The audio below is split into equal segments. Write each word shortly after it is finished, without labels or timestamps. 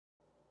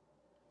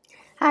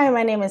Hi,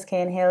 my name is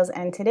Kayan Hales,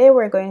 and today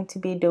we're going to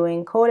be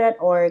doing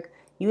Code.org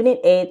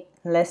Unit 8,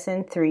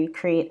 Lesson 3,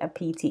 Create a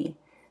PT.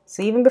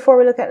 So even before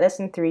we look at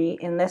Lesson 3,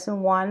 in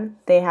Lesson 1,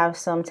 they have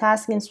some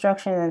task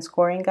instructions and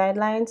scoring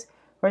guidelines.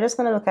 We're just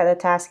going to look at the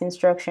task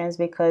instructions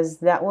because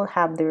that will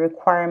have the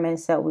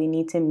requirements that we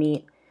need to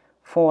meet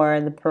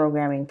for the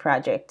programming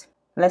project.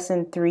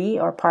 Lesson 3,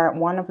 or Part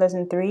 1 of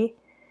Lesson 3,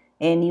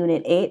 in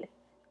Unit 8,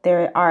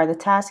 there are the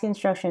task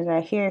instructions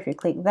right here. If you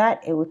click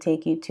that, it will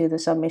take you to the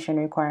submission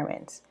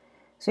requirements.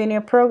 So in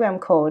your program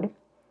code,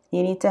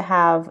 you need to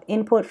have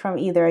input from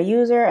either a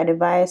user, a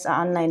device, an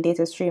online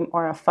data stream,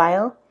 or a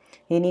file.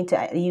 You need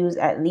to use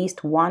at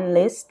least one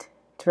list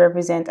to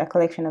represent a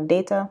collection of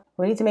data.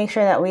 We need to make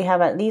sure that we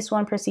have at least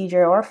one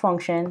procedure or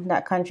function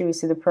that contributes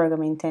to the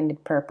program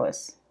intended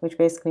purpose, which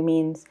basically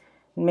means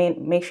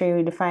make sure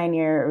you define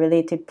your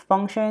related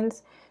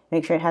functions,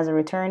 make sure it has a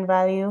return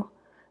value,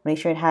 make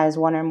sure it has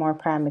one or more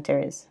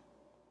parameters.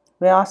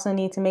 We also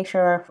need to make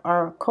sure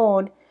our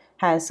code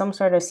has some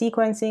sort of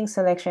sequencing,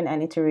 selection,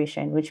 and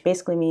iteration, which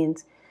basically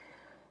means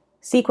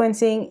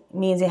sequencing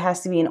means it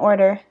has to be in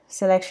order,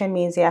 selection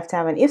means you have to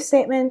have an if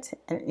statement,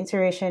 and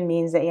iteration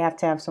means that you have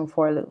to have some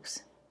for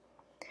loops.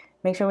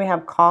 Make sure we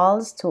have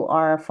calls to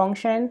our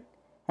function,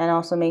 and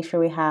also make sure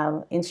we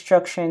have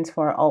instructions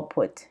for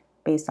output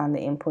based on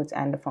the input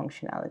and the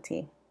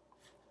functionality.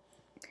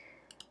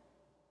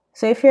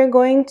 So if you're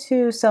going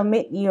to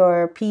submit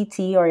your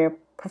PT or your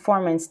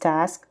performance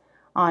task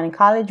on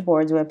College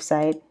Board's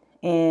website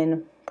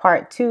in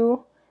Part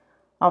 2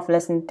 of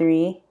Lesson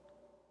 3,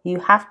 you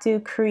have to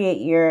create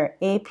your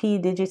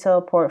AP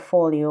Digital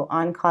Portfolio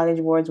on College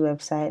Board's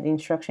website. The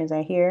instructions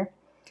are here.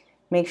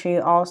 Make sure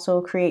you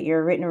also create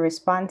your written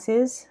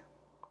responses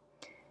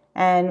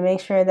and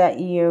make sure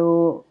that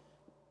you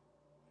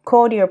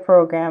code your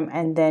program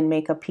and then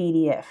make a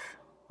PDF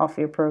of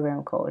your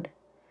program code.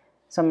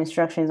 Some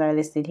instructions are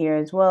listed here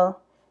as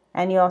well.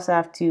 And you also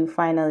have to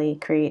finally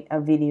create a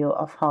video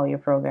of how your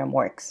program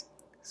works.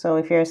 So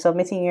if you're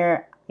submitting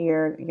your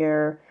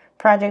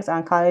projects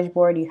on College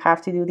Board, you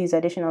have to do these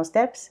additional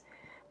steps.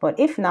 But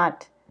if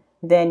not,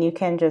 then you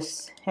can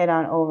just head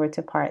on over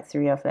to Part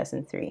 3 of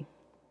Lesson 3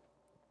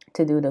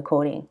 to do the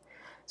coding.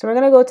 So we're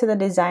going to go to the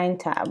Design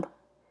tab.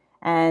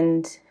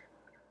 And,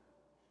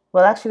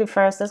 well, actually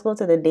first, let's go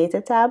to the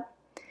Data tab.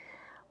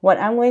 What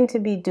I'm going to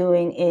be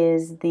doing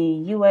is the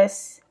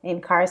U.S.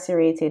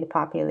 incarcerated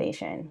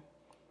population.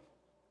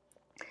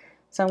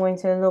 So I'm going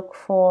to look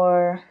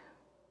for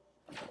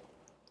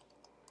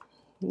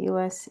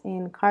U.S.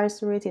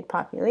 incarcerated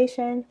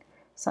population.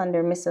 It's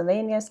under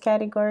miscellaneous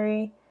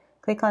category.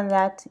 Click on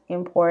that,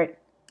 import,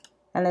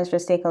 and let's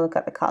just take a look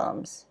at the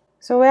columns.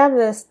 So we have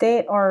the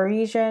state or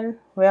region.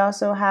 We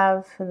also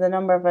have the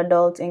number of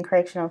adults in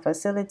correctional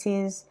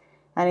facilities,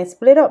 and it's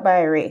split up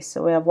by race.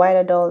 So we have white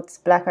adults,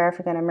 Black or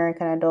African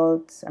American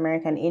adults,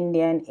 American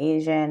Indian,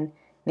 Asian,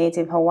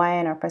 Native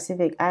Hawaiian or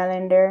Pacific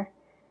Islander,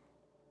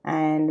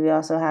 and we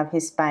also have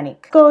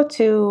Hispanic. Go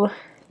to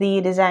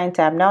the Design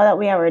tab. Now that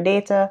we have our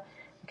data,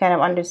 we kind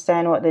of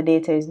understand what the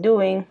data is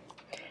doing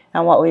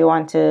and what we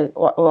want to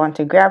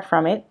grab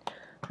from it.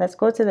 Let's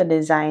go to the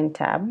Design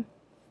tab,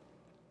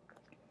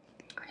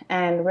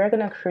 and we're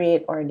going to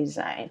create our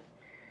design.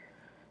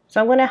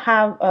 So I'm going to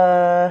have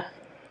a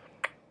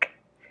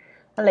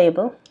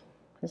label.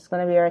 It's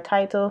going to be our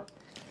title.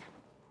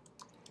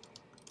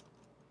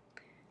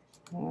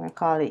 I'm going to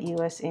call it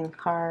U.S.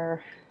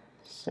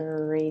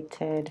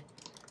 incarcerated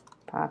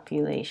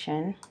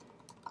population.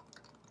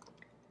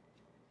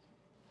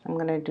 I'm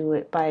going to do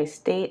it by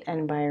state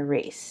and by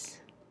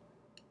race.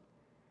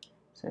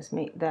 So let's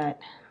make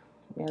that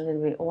a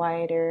little bit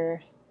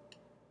wider.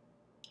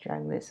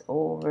 Drag this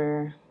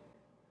over.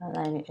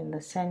 Align it in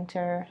the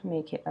center.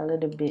 Make it a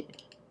little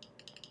bit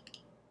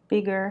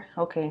bigger.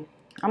 Okay.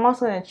 I'm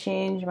also going to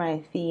change my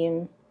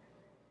theme.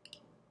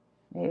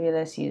 Maybe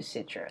let's use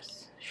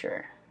citrus.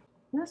 Sure.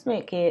 Let's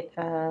make it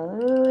a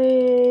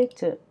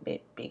little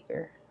bit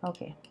bigger.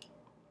 Okay.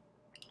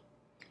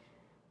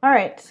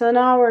 Alright, so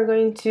now we're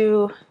going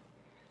to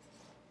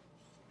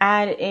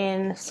add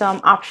in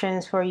some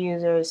options for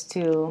users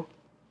to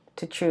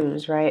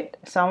choose, right?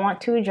 So I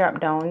want 2 drop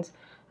downs.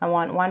 I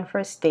want one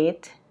for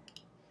state,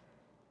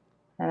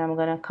 and I'm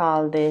going to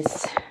call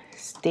this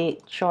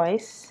state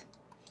choice.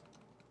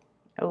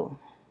 Oh.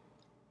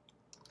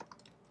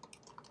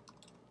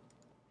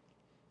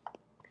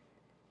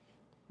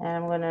 And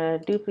I'm going to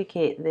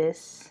duplicate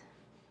this.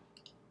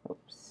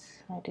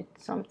 Oops, I did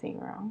something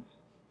wrong.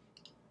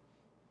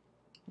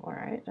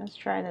 Alright, let's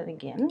try that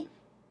again.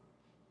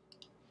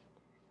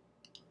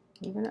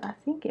 Even I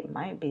think it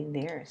might be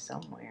there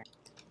somewhere.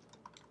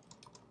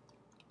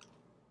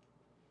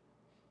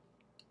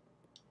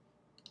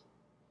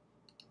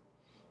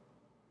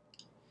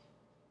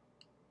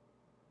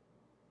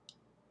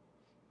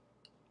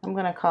 I'm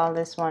going to call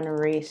this one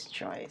race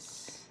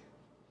choice.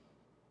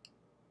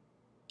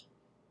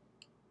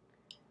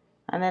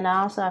 And then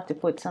I also have to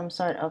put some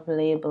sort of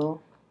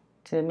label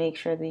to make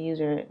sure the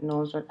user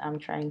knows what I'm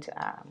trying to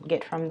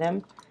get from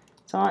them.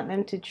 So I want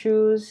them to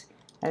choose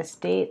a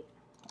state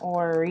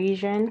or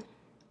region.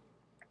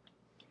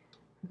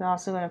 I'm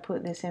also going to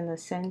put this in the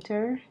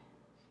center.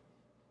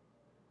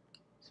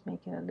 Let's make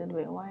it a little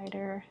bit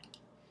wider.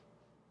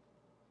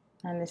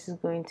 And this is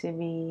going to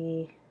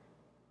be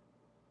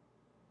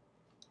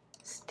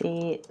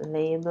state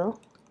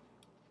label.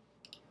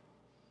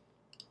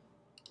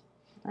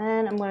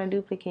 And I'm going to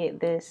duplicate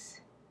this.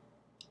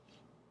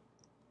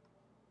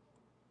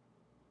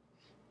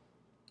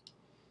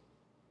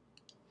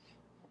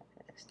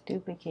 Let's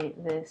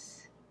duplicate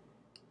this.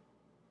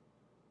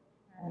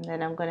 And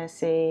then I'm going to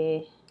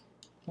say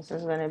this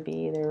is going to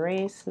be the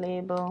race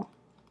label.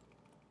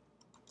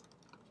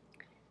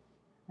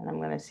 And I'm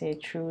going to say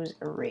choose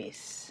a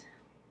race.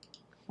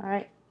 All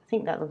right, I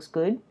think that looks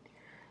good.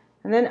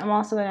 And then I'm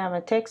also going to have a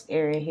text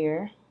area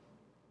here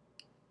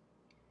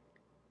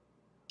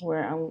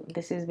where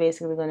this is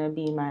basically going to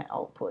be my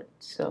output.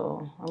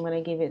 So I'm going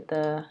to give it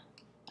the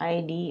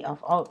ID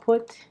of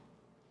output,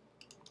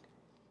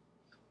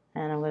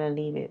 and I'm going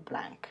to leave it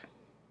blank.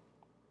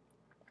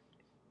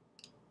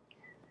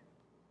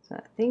 So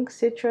I think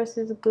citrus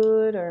is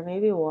good, or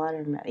maybe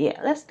watermelon.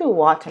 Yeah, let's do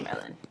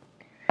watermelon.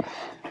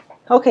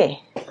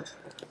 Okay,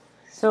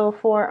 so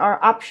for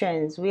our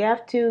options, we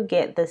have to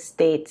get the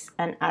states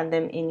and add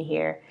them in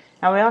here.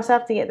 And we also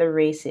have to get the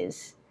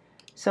races.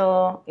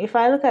 So if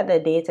I look at the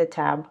data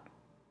tab,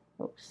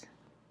 oops.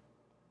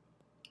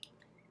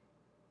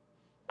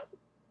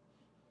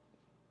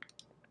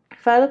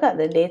 If I look at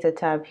the data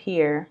tab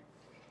here,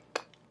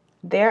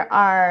 there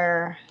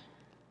are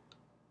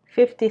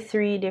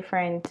 53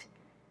 different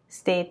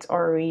states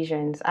or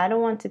regions. I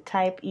don't want to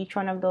type each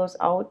one of those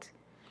out.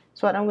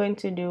 So what I'm going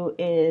to do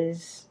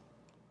is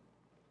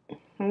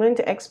I'm going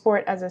to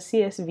export as a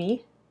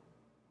CSV.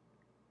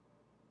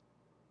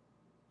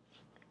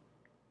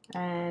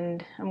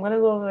 And I'm going to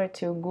go over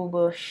to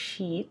Google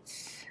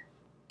Sheets.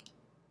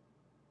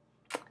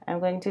 I'm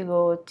going to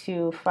go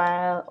to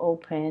File,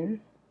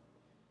 Open.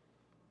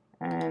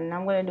 And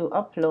I'm going to do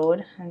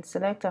Upload and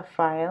select a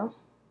file.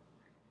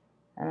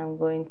 And I'm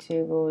going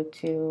to go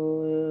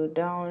to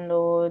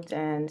Downloads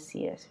and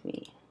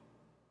CSV.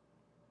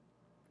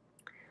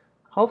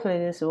 Hopefully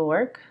this will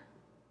work.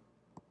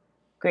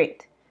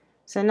 Great.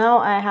 So now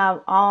I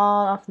have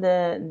all of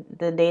the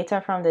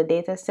data from the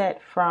data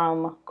set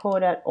from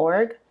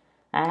code.org.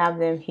 I have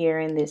them here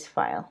in this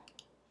file.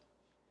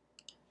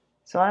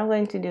 So what I'm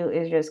going to do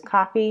is just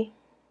copy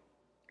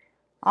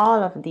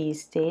all of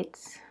these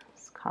states.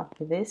 Let's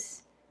copy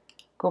this.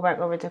 Go back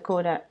over to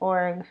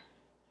code.org.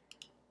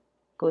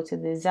 Go to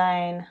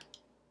design.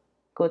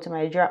 Go to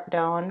my drop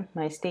down,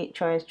 my state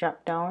choice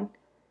drop down.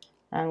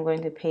 I'm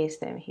going to paste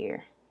them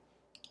here.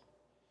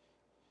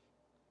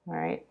 All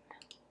right.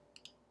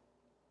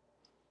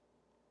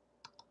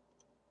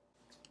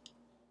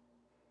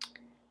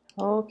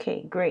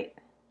 Okay, great.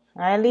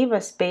 I leave a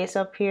space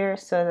up here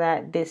so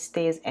that this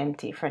stays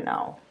empty for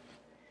now.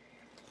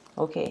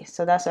 Okay,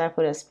 so that's why I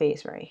put a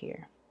space right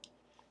here.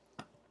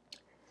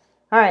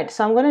 All right,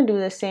 so I'm going to do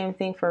the same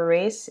thing for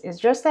race. It's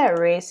just that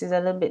race is a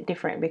little bit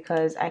different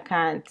because I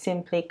can't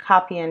simply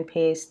copy and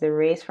paste the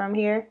race from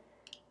here.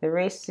 The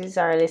races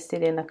are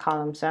listed in the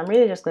column, so I'm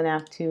really just going to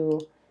have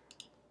to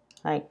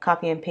like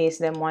copy and paste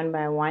them one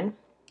by one.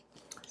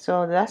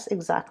 So that's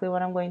exactly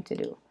what I'm going to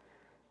do.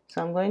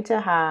 So I'm going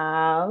to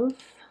have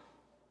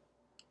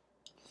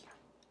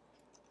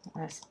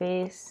a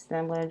space, then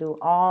I'm going to do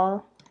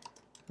all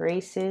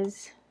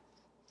races,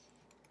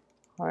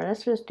 or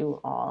let's just do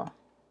all.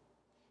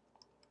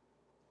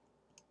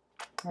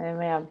 And then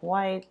we have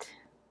white,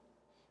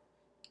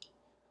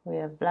 we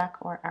have black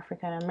or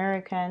African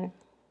American,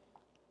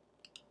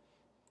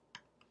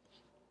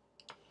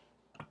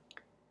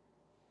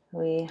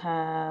 we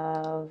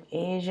have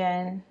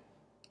Asian,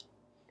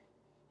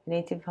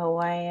 Native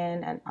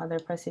Hawaiian, and other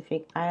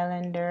Pacific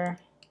Islander.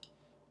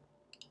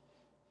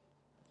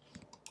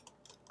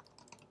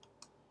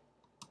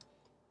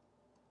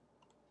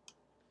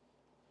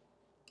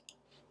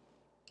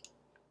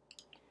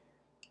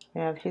 We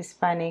have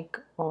Hispanic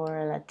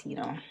or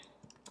Latino.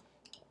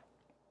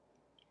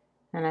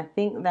 And I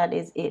think that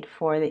is it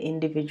for the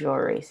individual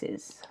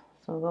races.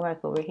 So we'll go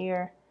back over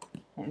here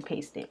and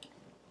paste it.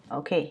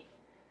 Okay.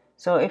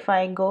 So if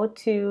I go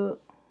to,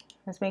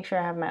 let's make sure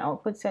I have my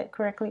output set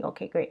correctly.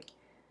 Okay, great.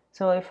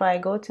 So if I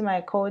go to my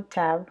code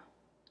tab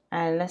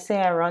and let's say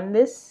I run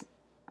this,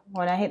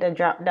 when I hit the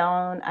drop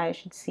down, I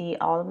should see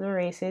all of the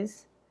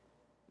races.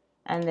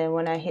 And then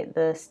when I hit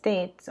the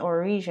states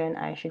or region,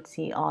 I should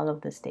see all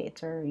of the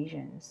states or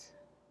regions,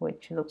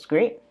 which looks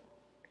great.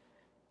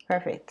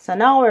 Perfect. So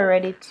now we're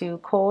ready to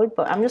code,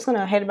 but I'm just going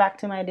to head back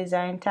to my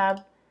design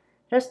tab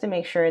just to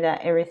make sure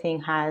that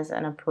everything has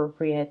an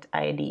appropriate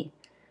ID.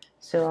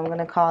 So I'm going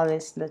to call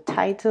this the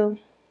title.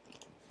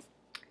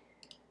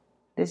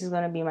 This is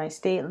going to be my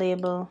state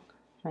label,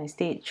 my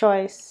state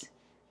choice,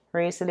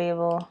 race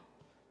label,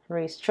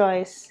 race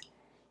choice,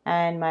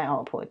 and my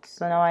output.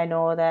 So now I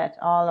know that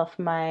all of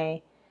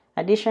my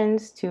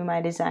additions to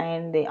my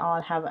design, they all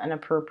have an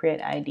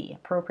appropriate ID,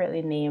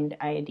 appropriately named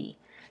ID.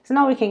 So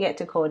now we can get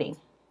to coding.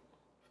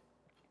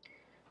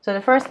 So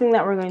the first thing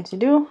that we're going to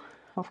do,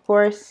 of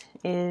course,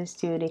 is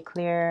to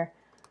declare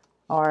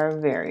our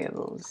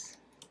variables.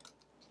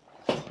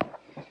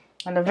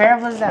 And the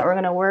variables that we're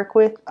going to work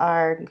with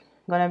are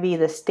going to be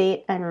the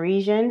state and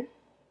region,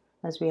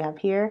 as we have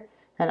here,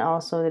 and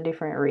also the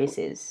different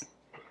races.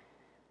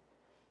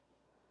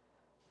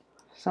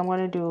 So I'm going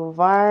to do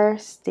var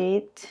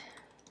state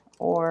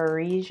or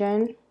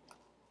region.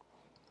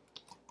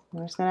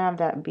 I'm just going to have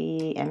that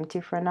be empty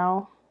for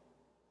now.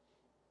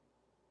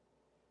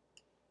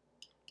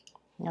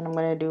 And I'm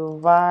going to do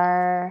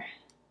var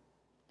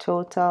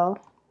total,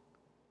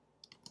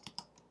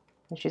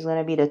 which is going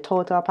to be the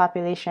total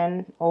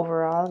population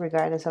overall,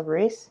 regardless of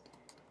race.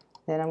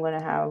 Then I'm going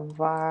to have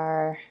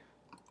var,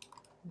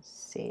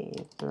 say,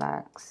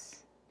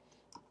 blacks.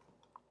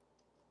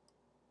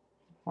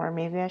 Or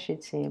maybe I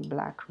should say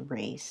black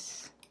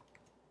race.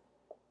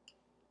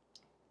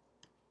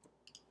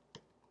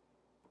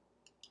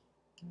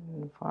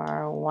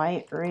 Var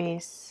white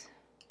race.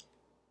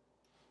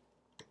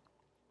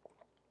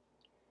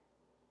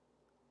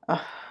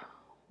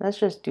 Let's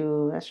just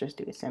do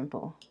it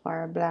simple.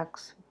 For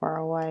blacks,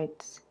 for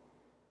whites,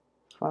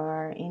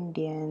 for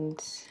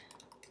Indians,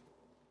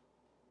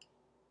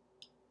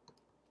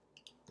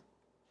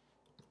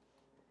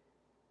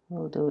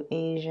 we'll do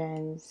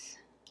Asians,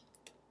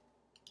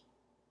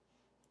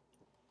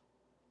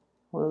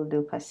 we'll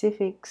do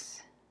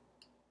Pacifics,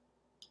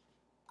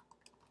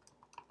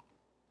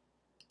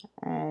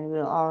 and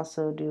we'll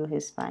also do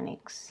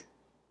Hispanics.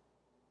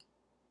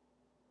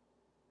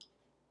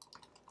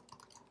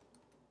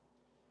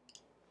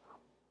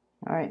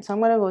 All right, so I'm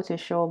going to go to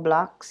show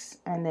blocks,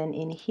 and then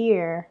in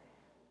here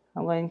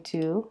I'm going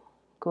to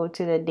go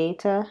to the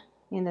data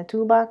in the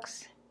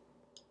toolbox,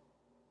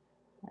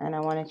 and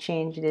I want to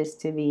change this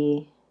to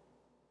be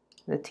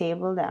the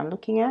table that I'm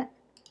looking at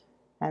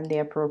and the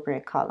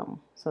appropriate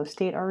column. So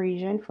state or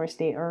region for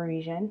state or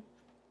region,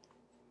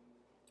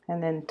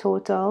 and then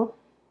total.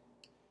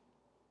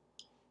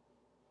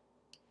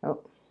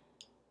 Oh,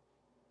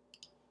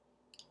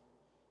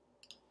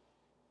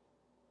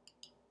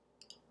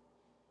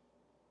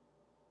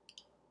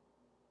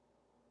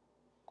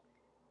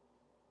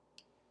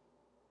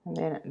 and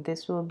then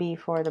this will be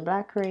for the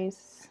black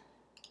race,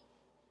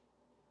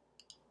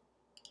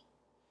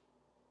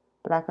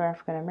 black or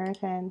African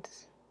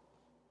Americans.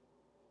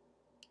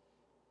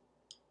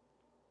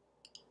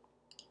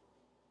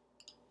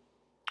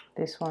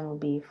 This one will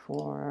be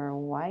for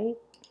white.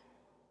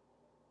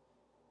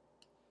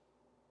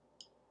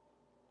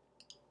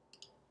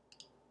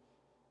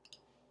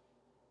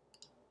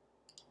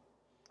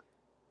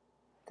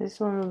 This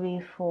one will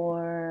be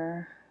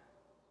for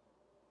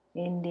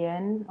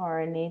Indian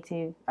or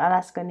native,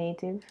 Alaska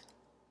Native.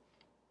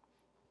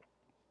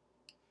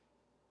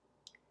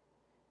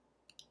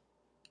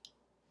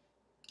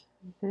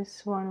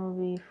 This one will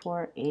be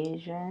for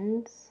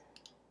Asians.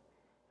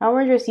 Now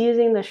we're just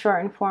using the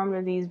shortened form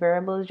of these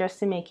variables just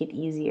to make it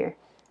easier,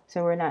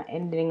 so we're not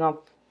ending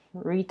up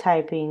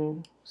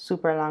retyping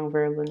super long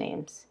variable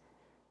names,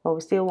 but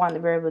we still want the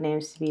variable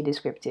names to be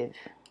descriptive,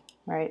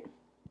 right?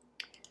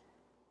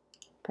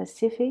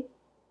 Pacific,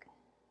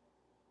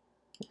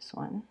 this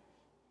one,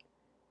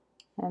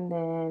 and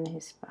then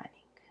Hispanic.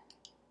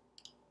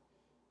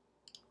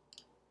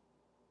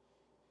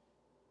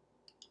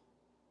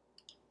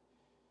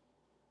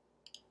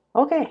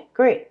 Okay,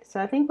 great.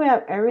 So I think we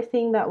have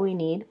everything that we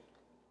need.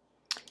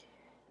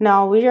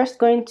 Now we're just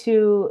going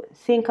to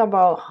think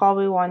about how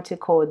we want to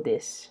code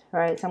this,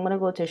 right? So I'm going to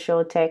go to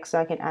show text so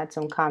I can add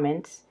some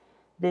comments.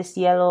 This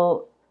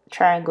yellow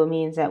triangle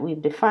means that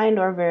we've defined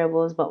our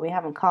variables, but we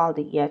haven't called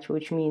it yet,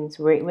 which means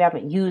we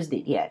haven't used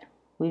it yet.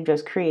 We've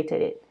just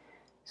created it.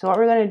 So what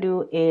we're going to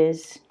do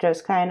is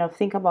just kind of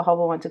think about how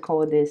we want to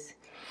code this.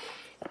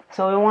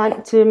 So we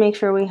want to make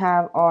sure we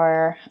have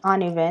our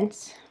on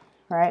events,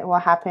 right?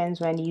 What happens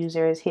when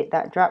users hit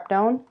that drop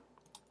down.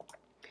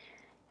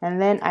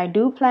 And then I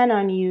do plan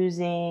on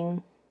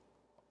using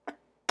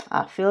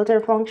a filter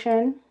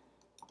function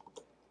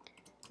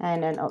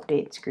and an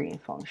update screen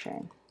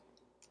function.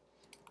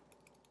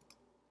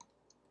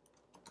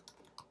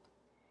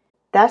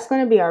 That's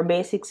going to be our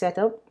basic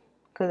setup,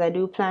 because I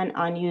do plan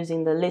on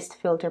using the list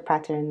filter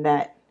pattern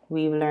that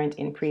we've learned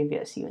in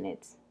previous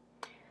units.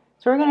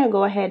 So we're going to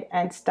go ahead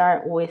and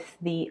start with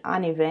the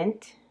on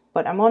event,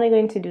 but I'm only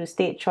going to do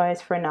state choice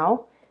for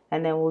now,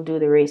 and then we'll do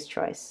the race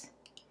choice.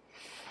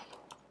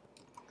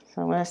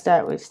 So I'm going to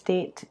start with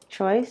state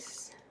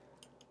choice,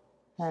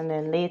 and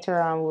then later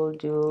on we'll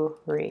do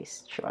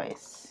race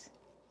choice.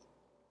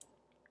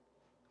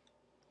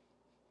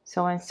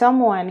 So when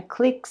someone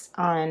clicks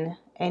on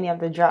any of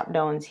the drop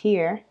downs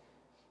here,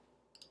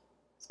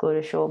 let's go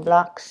to show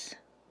blocks.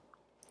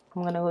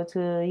 I'm going to go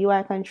to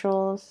UI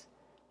controls,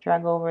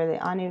 drag over the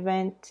on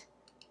event,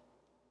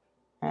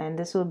 and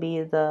this will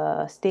be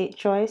the state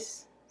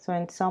choice. So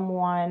when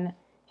someone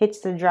hits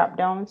the drop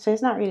down, so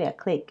it's not really a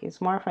click,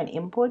 it's more of an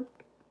input.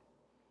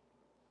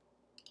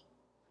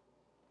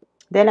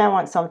 Then I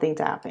want something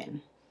to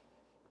happen,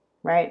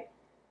 right?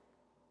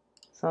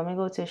 So let me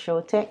go to show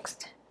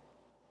text.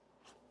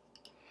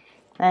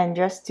 And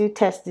just to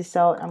test this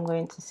out, I'm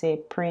going to say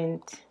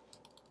print.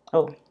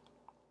 Oh,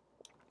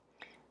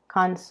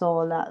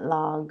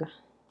 console.log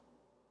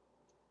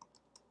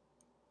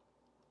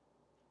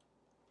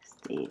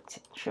state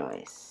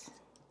choice,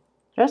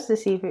 just to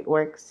see if it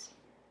works.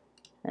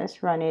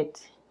 Let's run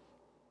it.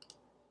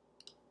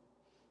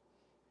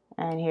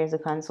 And here's the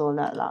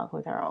console.log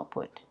with our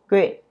output.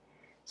 Great.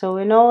 So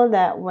we know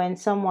that when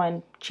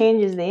someone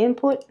changes the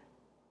input,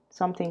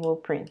 something will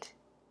print.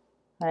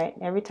 Right?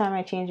 Every time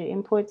I change the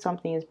input,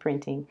 something is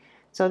printing.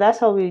 So that's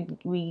how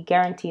we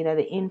guarantee that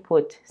the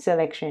input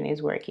selection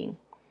is working.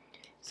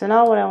 So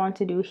now what I want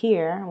to do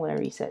here, I'm going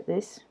to reset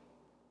this.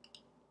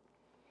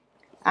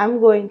 I'm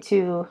going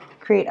to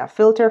create a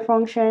filter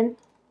function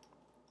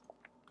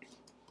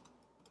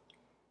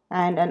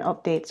and an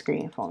update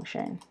screen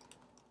function.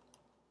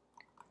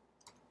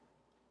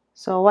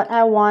 So what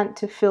I want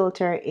to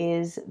filter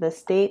is the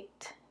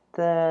state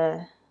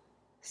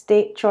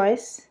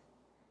choice,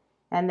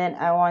 and then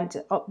I want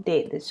to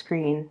update the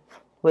screen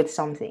with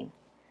something.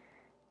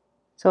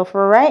 So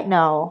for right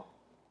now,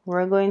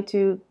 we're going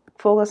to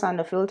focus on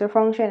the filter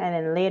function, and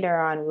then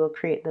later on we'll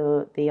create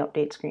the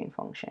update screen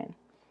function.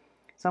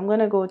 So I'm going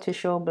to go to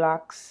show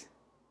blocks,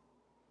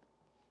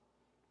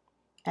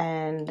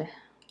 and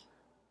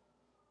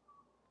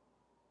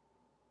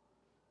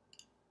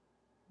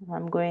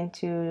I'm going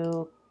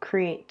to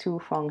create two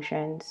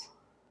functions,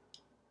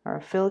 or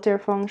a filter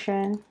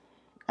function,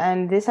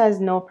 and this has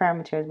no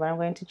parameters, but I'm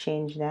going to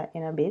change that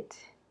in a bit,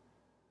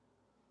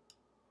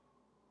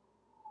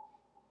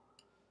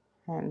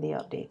 and the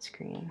update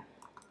screen.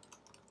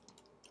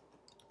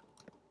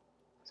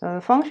 So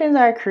the functions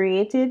are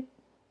created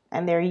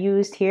and they're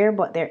used here,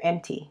 but they're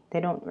empty. They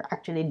don't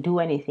actually do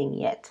anything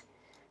yet.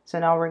 So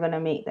now we're going to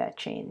make that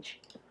change.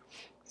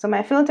 So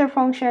my filter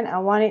function, I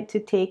want it to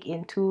take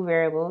in two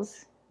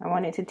variables. I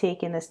want it to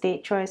take in the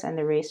state choice and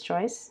the race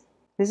choice.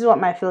 This is what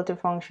my filter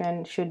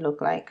function should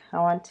look like. I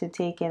want to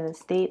take in the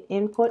state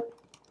input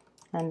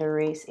and the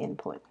race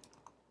input.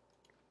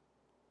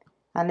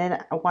 And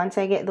then once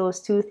I get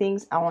those two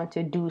things, I want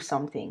to do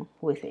something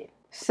with it.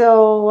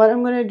 So what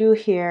I'm going to do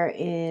here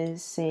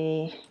is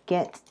say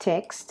get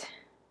text.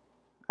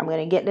 I'm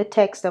going to get the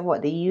text of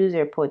what the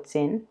user puts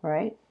in,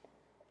 right?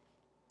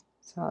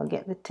 So I'll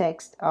get the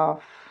text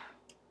of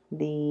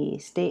the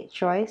state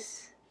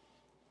choice,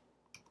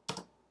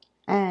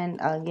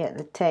 and I'll get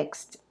the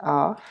text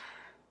of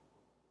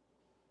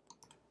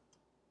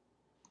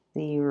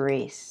the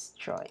race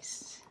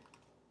choice.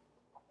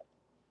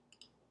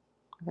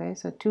 Okay,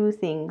 so two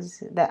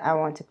things that I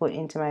want to put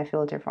into my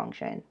filter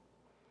function.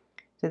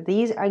 So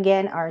these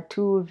again are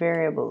two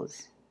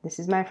variables. This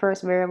is my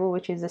first variable,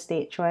 which is the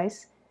state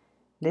choice.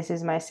 This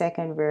is my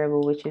second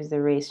variable, which is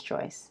the race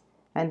choice.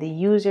 And the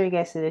user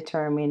gets to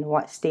determine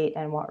what state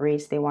and what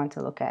race they want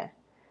to look at.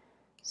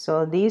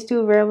 So these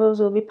two variables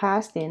will be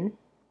passed in,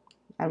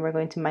 and we're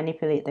going to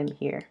manipulate them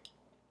here.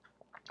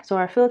 So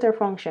our filter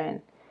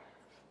function,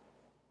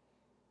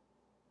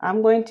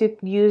 I'm going to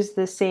use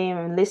the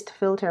same list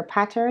filter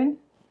pattern.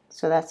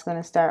 So that's going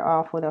to start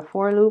off with a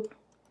for loop.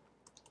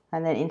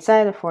 And then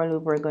inside the for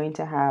loop, we're going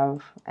to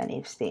have an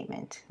if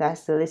statement.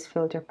 That's the list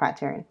filter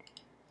pattern.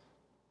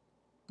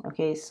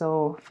 Okay,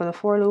 so for the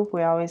for loop,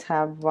 we always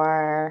have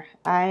var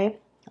I.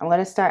 I'm going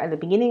to start at the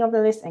beginning of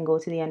the list and go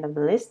to the end of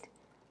the list.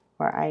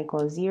 Var I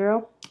equals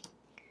 0.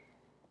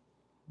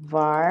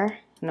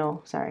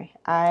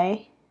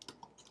 I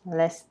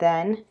less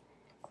than.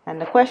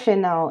 And the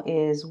question now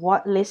is,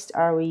 what list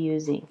are we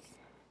using?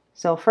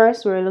 So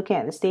first, we're looking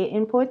at the state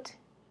input,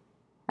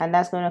 and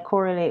that's going to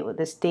correlate with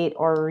the state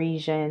or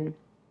region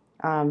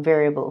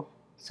variable.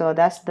 So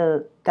that's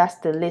the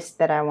list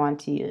that I want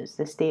to use,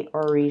 the state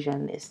or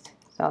region list.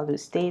 So I'll do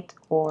state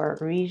or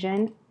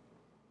region,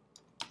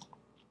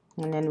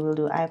 and then we'll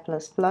do I++,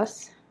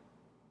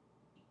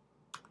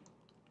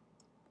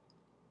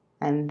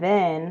 and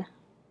then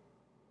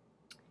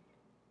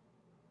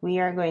we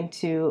are going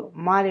to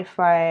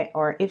modify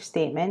our if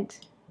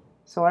statement.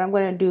 So what I'm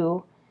going to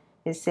do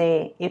is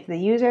say if the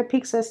user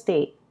picks a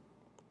state,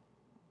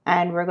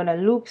 and we're going to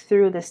loop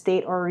through the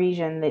state or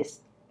region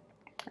list,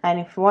 and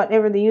if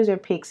whatever the user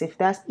picks, if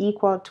that's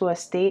equal to a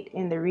state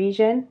in the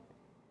region,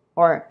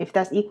 or if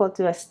that's equal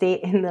to a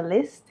state in the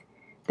list,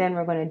 then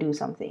we're going to do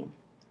something.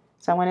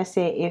 So I'm going to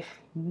say if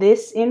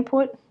this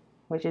input,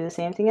 which is the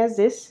same thing as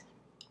this,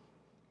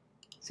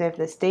 so if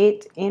the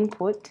state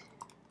input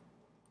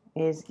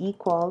is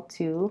equal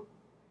to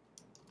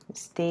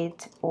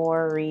state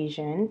or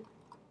region,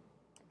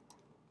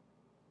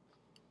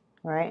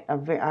 right,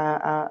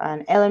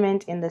 an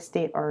element in the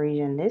state or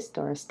region list,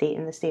 or a state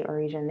in the state or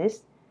region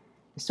list,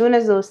 as soon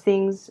as those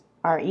things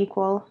are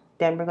equal,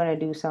 then we're going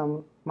to do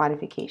some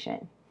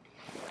modification.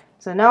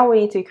 So now we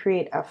need to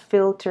create a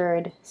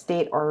filtered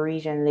state or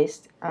region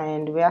list,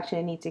 and we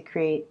actually need to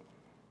create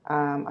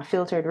a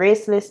filtered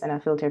race list and a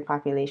filtered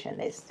population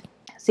list.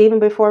 So even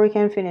before we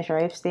can finish our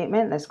if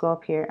statement, let's go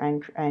up here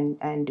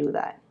and do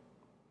that.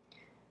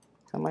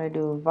 So I'm going to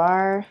do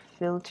var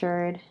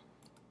filtered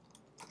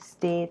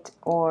state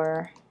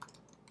or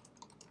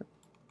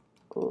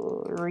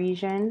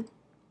region.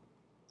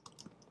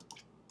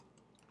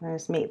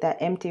 Let's make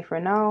that empty for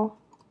now.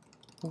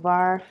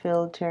 var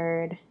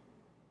filtered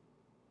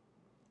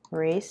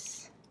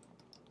race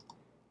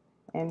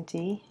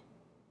empty,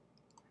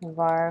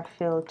 var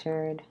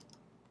filtered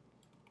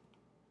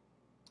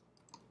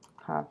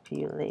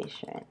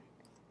population.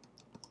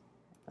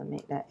 I'll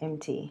make that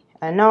empty.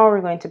 And now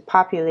we're going to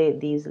populate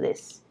these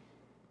lists.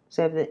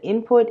 So if the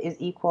input is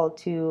equal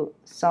to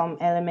some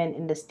element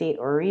in the state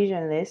or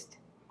region list,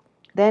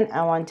 then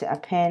I want to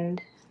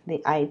append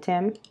the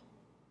item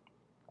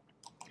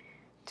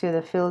to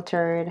the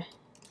filtered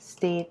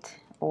state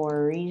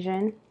or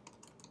region.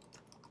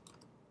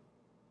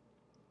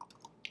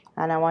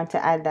 And I want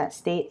to add that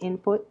state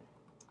input.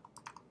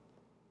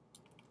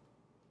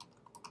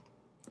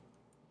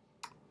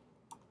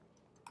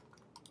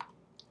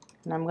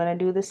 And I'm going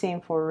to do the same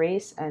for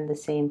race and the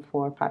same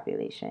for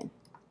population.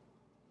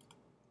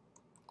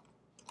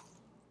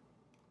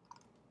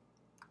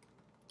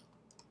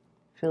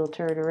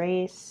 Filtered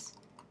race,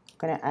 I'm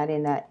going to add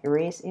in that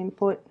race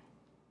input.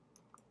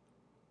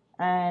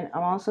 And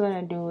I'm also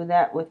going to do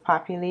that with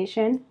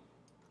population.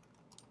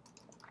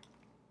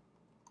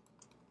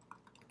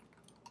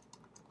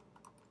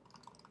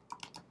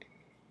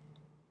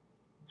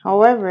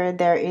 However,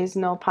 there is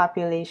no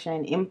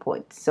population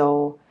input,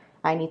 so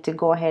I need to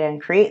go ahead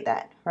and create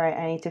that, right?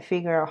 I need to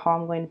figure out how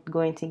I'm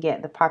going to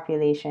get the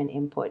population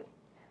input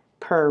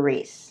per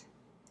race.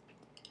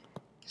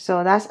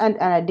 So that's an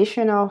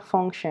additional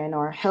function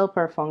or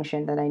helper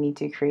function that I need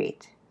to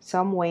create.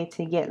 Some way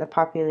to get the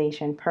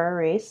population per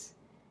race,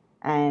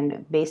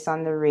 and based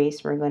on the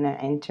race, we're going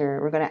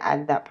to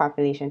add that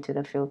population to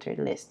the filtered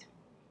list.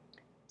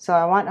 So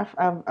I want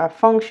a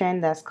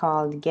function that's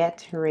called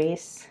get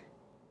race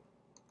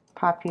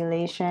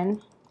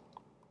population,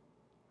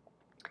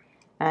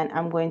 and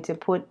I'm going to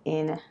put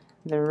in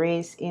the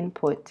race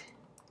input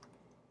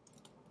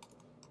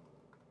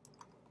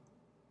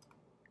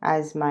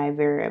as my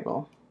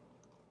variable.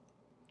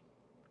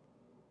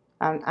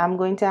 I'm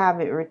going to have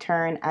it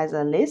return as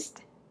a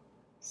list,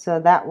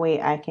 so that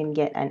way I can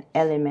get an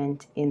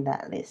element in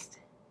that list.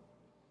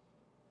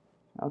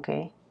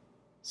 Okay,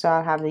 so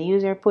I'll have the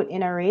user put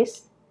in a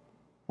race,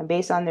 and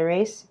based on the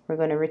race, we're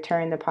going to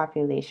return the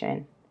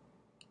population.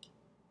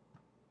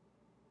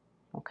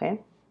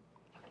 Okay,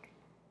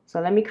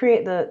 so let me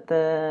create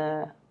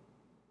the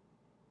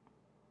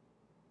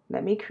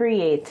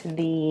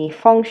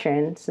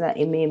function so that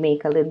it may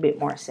make a little bit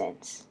more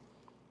sense.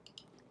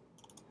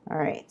 All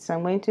right, so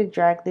I'm going to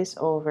drag this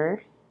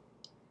over,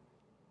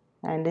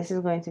 and this is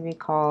going to be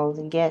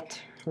called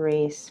get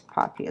race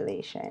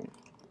population.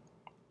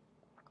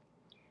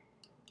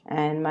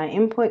 And my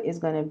input is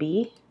going to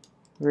be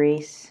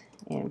race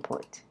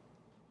input.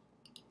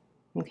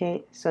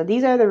 Okay, so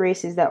these are the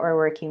races that we're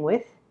working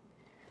with.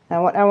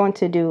 Now what I want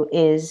to do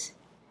is,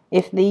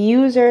 if the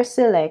user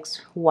selects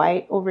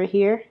white over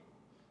here,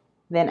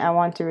 then I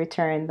want to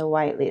return the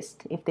white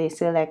list. If they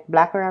select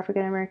black or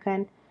African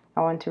American, I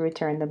want to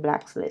return the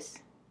blacks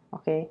list.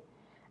 Okay,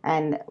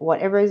 and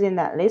whatever is in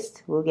that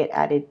list will get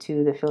added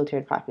to the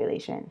filtered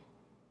population.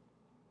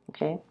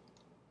 Okay,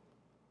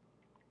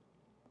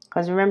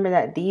 because remember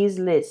that these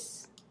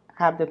lists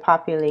have the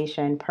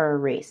population per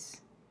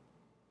race.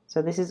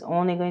 So this is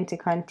only going to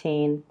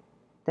contain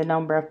the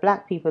number of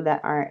black people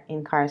that are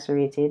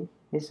incarcerated.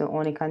 This will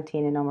only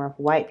contain the number of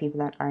white people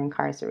that are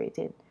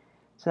incarcerated.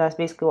 So that's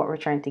basically what we're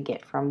trying to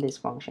get from this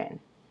function.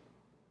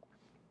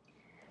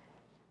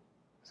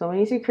 So we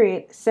need to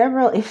create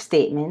several if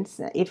statements,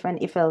 if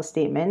and if else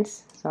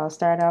statements. So I'll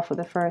start off with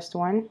the first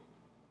one.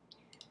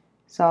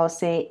 So I'll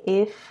say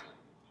if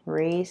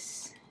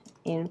race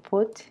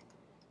input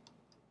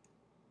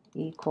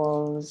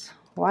equals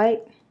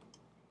white.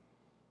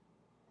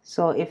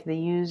 So if the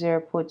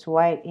user puts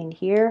white in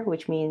here,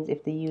 which means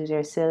if the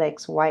user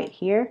selects white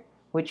here,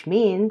 which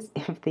means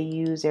if the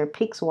user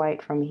picks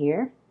white from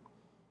here,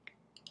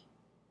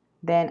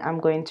 then I'm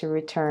going to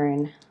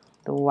return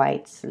the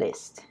whites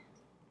list.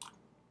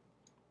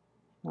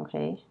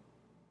 Okay,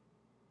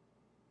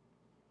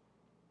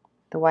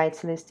 the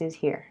whites list is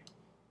here.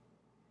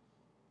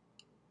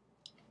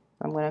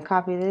 I'm going to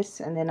copy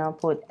this, and then I'll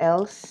put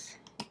else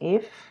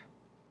if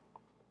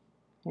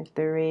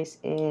the race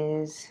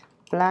is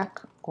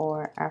black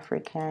or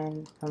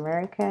African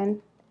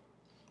American.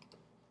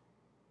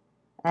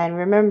 And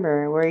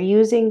remember, we're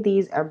using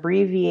these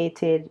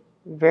abbreviated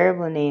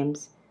variable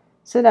names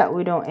so that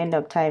we don't end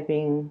up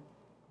typing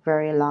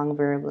very long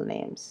variable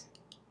names.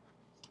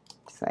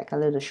 It's like a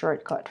little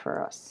shortcut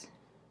for us.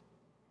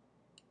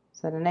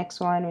 So the next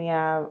one we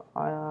have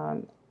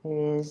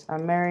is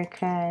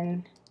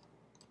American,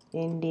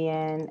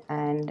 Indian,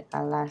 and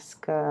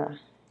Alaska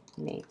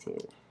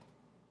Native.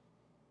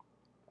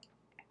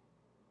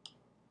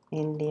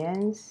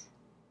 Indians,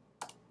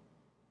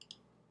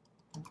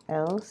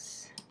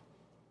 else.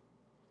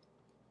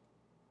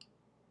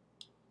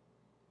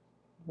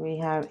 We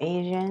have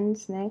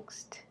Asians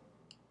next.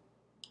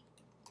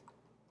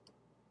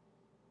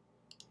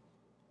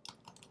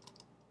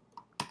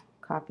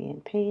 Copy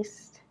and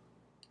paste.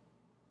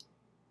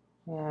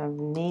 We have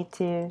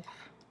Native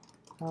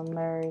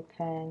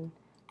American,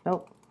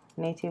 nope,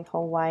 Native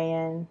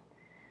Hawaiian,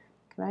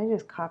 Can I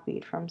just copy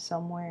it from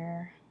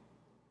somewhere?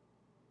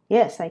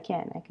 Yes, I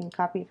can. I can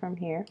copy it from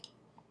here.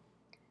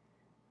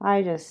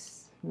 I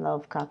just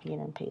love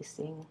copying and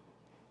pasting.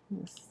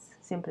 This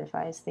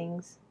simplifies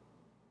things.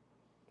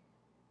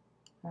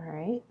 All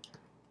right.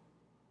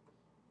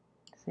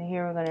 So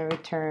here we're going to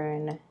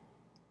return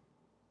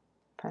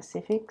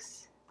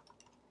Pacifics.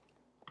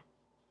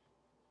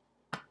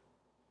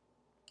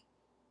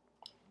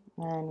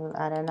 And we'll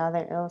add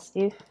another else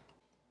if.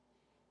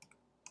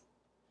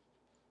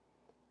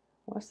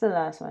 What's the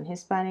last one?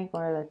 Hispanic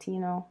or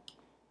Latino?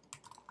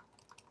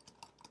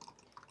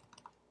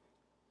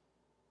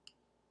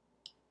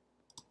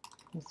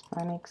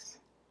 Hispanics.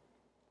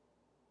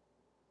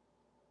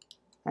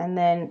 And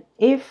then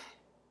if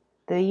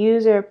the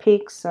user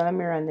picks, so let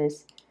me run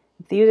this.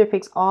 If the user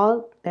picks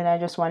all, then I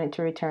just want it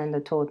to return the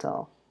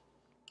total,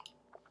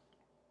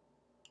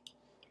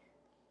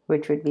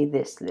 which would be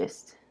this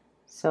list.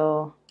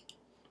 So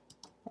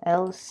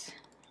else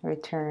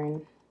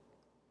return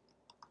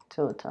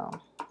total.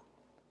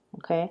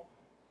 Okay.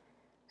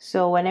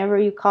 So whenever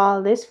you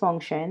call this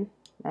function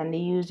and the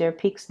user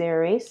picks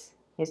their race,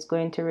 it's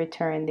going to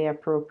return the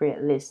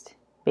appropriate list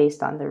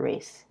based on the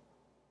race.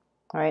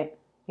 All right.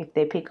 If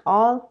they pick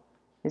all,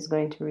 it's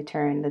going to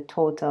return the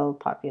total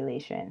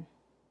population.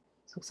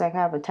 So looks like I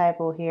have a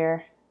typo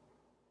here.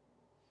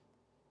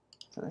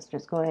 So let's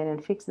just go ahead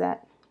and fix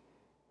that.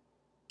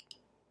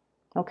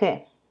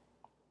 Okay.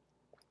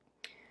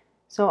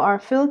 So our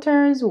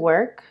filters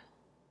work,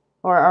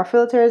 or our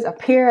filters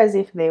appear as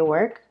if they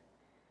work.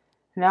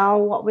 Now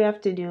what we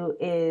have to do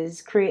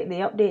is create the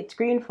update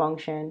screen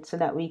function so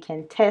that we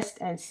can test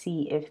and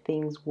see if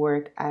things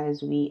work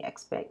as we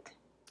expect.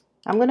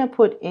 I'm going to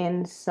put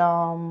in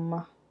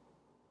some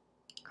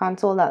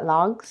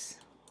console.logs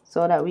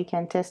so that we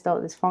can test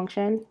out this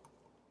function.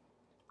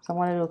 So I'm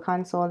going to do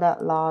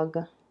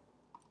console.log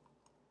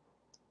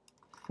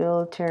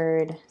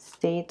filtered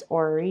state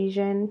or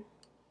region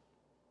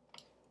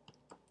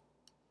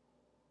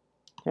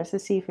just to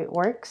see if it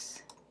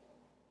works.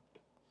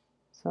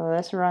 So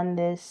let's run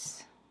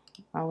this.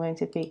 I'm going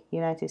to pick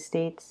United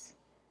States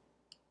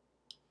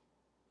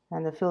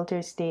and the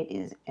filter state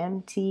is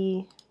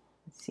empty.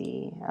 Let's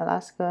see,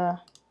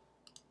 Alaska,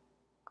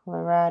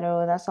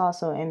 Colorado, that's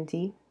also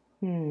empty.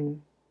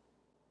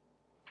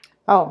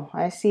 Oh,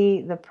 I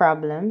see the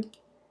problem.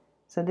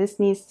 So this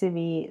needs to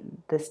be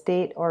the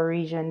state or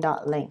region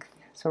dot length.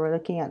 So we're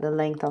looking at the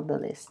length of the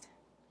list.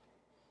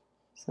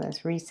 So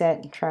let's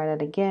reset and try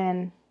that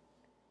again.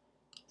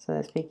 So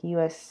let's pick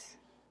US.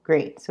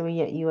 Great. So we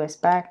get US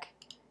back.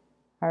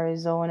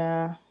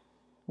 Arizona.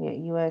 We get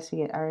US. We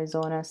get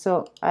Arizona.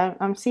 So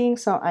I'm seeing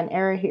an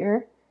error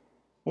here.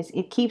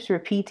 It keeps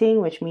repeating,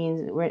 which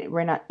means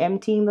we're not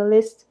emptying the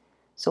list.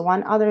 So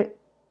one other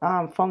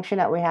function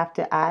that we have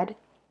to add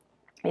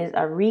is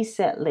a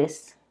reset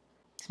list.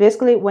 So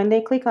basically, when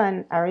they click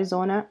on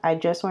Arizona, I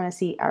just want to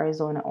see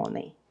Arizona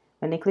only.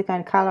 When they click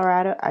on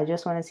Colorado, I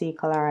just want to see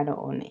Colorado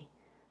only.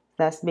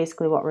 That's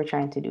basically what we're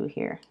trying to do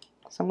here.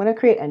 So I'm going to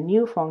create a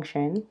new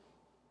function.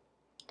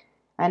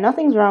 And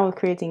nothing's wrong with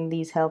creating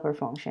these helper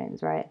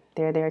functions, right?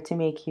 They're there to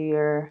make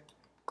your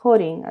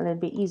coding a little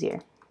bit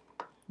easier.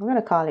 I'm going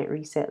to call it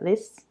reset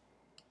list.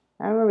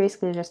 And we're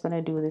basically just going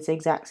to do this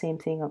exact same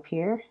thing up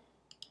here.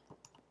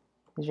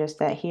 It's just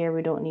that here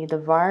we don't need the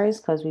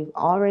vars because we've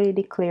already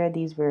declared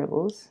these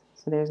variables.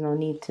 So there's no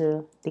need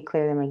to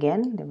declare them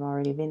again. They've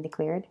already been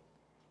declared.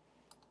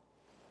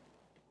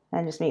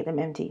 And just make them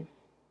empty.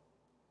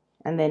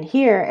 And then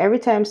here, every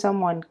time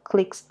someone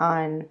clicks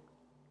on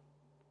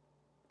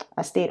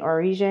a state or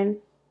region,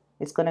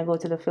 it's going to go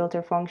to the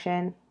filter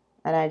function.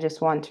 And I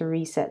just want to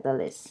reset the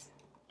list.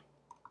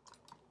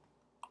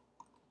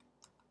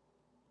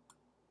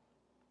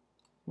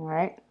 All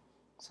right.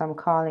 So I'm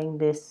calling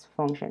this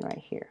function right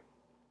here.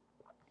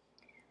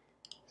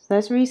 So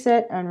let's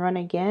reset and run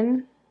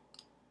again.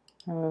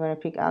 And we're going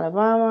to pick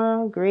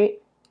Alabama.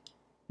 Great.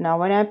 Now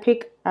when I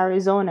pick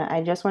Arizona,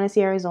 I just want to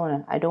see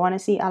Arizona. I don't want to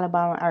see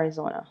Alabama,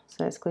 Arizona.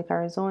 So let's click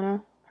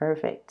Arizona.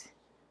 Perfect.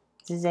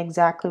 This is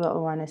exactly what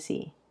we want to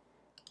see.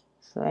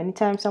 So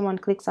anytime someone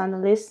clicks on the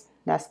list,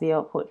 that's the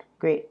output.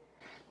 Great.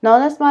 Now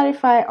let's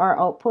modify our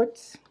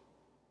outputs,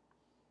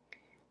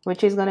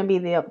 which is going to be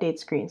the update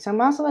screen. So I'm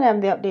also going to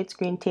have the update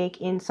screen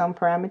take in some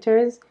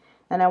parameters.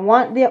 And I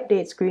want the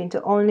update screen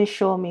to only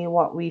show me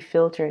what we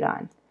filtered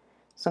on.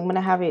 So I'm going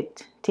to have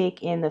it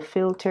take in the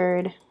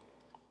filtered.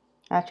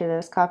 Actually,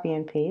 let's copy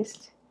and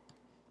paste.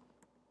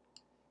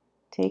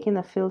 Take in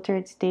the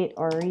filtered state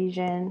or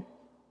region,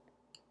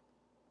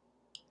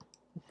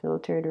 the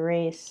filtered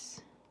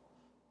race,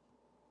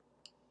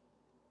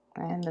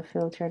 and the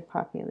filtered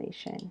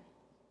population.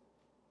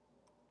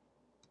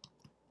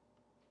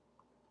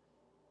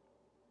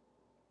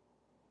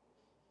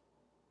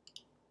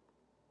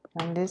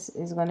 And this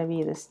is going to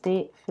be the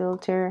state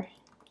filter,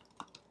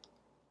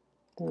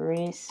 the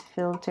race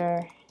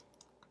filter,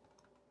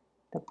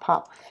 the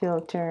pop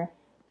filter.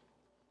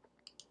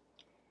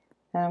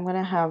 And I'm going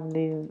to have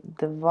the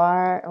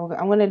var,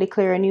 I'm going to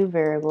declare a new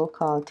variable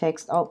called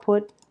text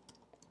output.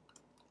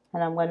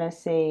 And I'm going to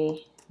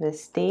say the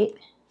state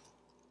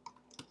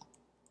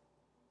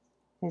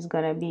is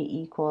going to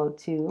be equal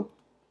to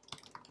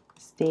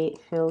state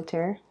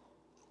filter.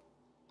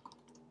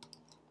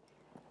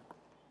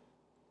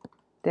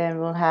 Then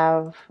we'll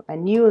have a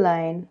new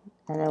line,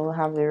 and then we'll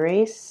have the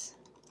race.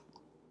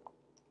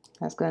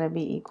 That's going to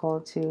be equal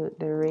to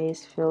the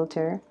race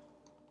filter.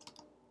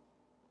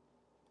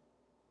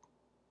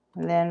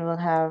 And then we'll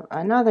have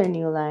another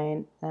new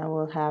line, and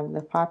we'll have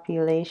the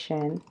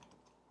population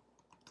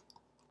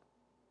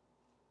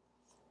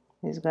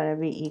is going to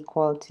be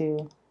equal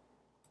to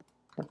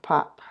the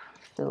pop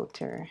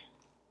filter.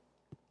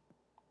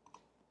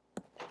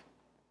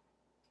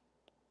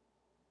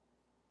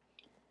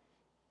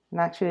 And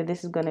actually,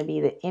 this is going to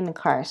be the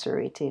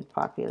incarcerated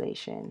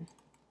population.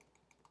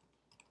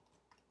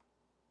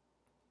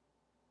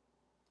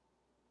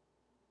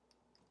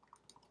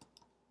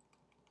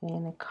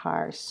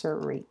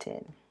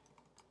 Incarcerated.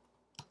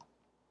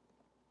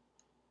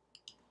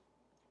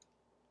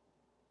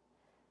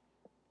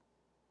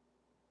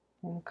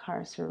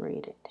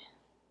 Incarcerated.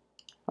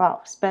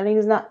 Wow, spelling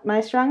is not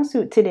my strong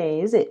suit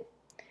today, is it?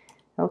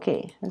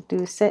 Okay, let's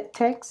do set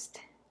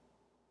text.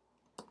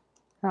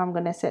 I'm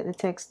going to set the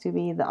text to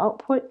be the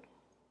output,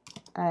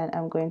 and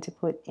I'm going to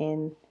put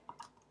in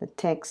the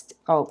text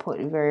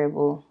output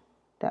variable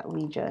that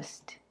we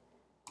just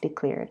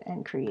declared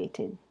and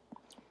created.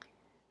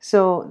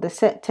 So the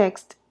set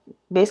text,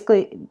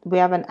 basically we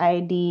have an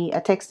ID, a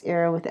text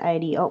error with the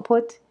ID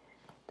output.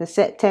 The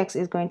set text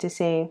is going to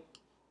say,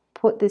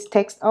 put this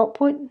text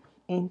output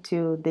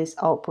into this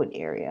output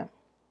area.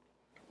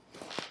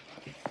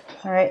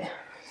 All right,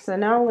 so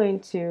now I'm going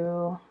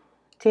to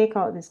take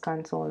out this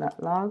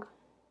console.log.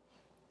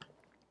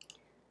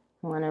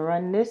 I'm going to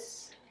run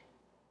this.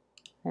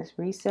 Let's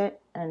reset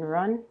and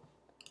run.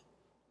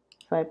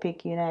 If I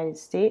pick United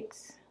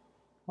States,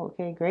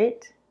 okay,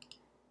 great.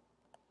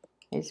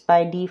 It's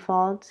by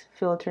default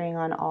filtering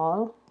on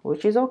all,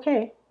 which is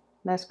okay.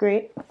 That's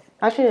great.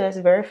 Actually, let's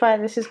verify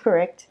this is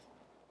correct.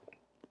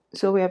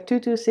 So we have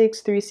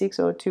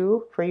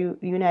 226.3602 for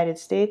United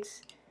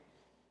States.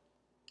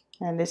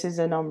 And this is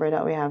the number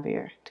that we have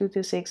here,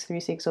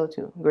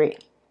 226.3602.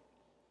 Great.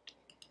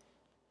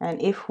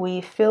 And if we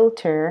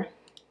filter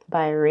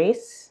by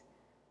race,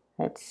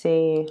 let's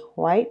say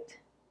white.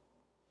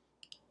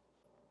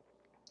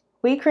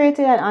 We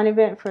created an on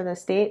event for the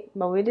state,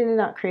 but we did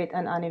not create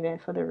an on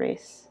event for the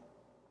race.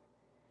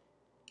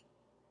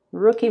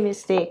 Rookie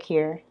mistake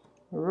here.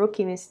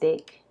 Rookie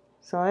mistake.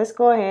 So let's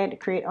go ahead and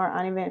create our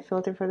on event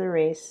filter for the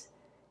race.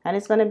 And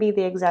it's going to be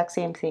the exact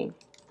same thing.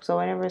 So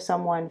whenever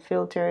someone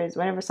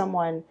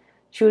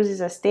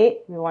chooses a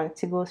state, we want it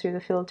to go through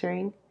the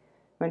filtering.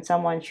 When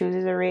someone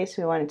chooses a race,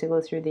 we want it to go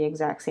through the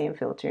exact same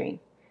filtering.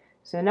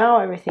 So now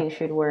everything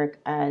should work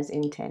as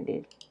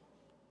intended.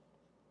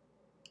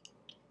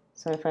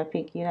 So if I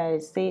pick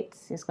United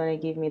States, it's going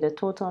to give me the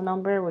total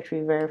number, which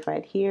we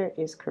verified here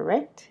is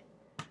correct.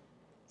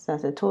 So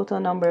that's the total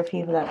number of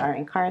people that are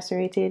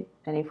incarcerated.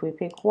 And if we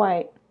pick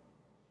white,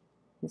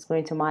 it's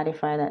going to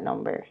modify that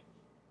number.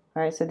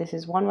 All right, so this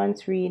is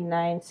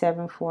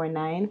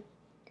 1139749. And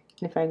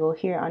if I go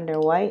here under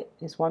white,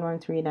 it's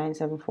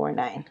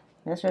 1139749.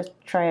 Let's just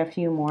try a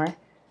few more.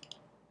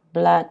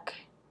 Black,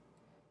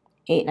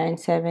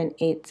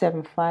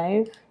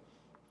 897875.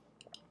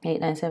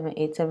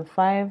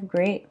 897875,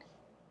 great.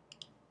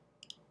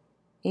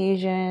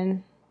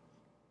 Asian,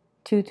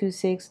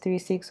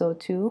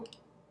 2263602.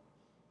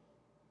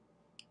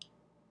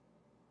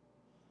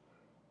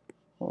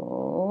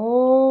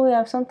 Oh, we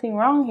have something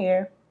wrong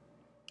here.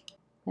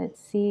 Let's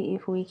see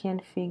if we can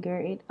figure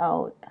it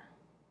out.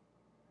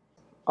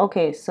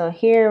 Okay, so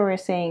here we're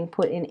saying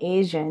put in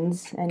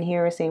Asians, and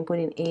here we're saying put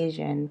in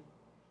Asian.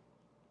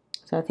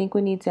 So I think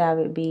we need to have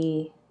it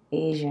be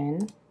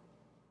Asian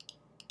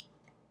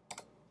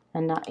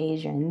and not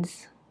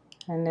Asians.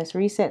 And let's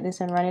reset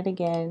this and run it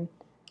again.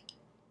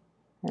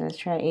 And let's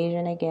try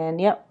Asian again.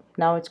 Yep,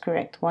 now it's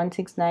correct.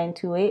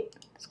 16928.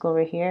 Let's go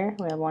over here.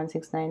 We have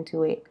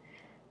 16928.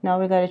 Now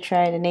we got to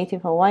try the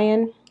Native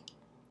Hawaiian.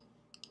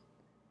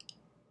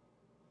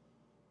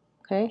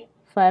 Okay,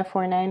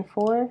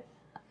 5494.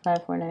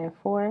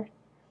 5494.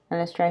 And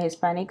let's try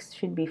Hispanics.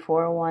 Should be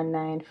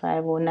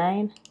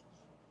 419509.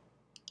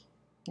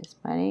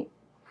 Hispanic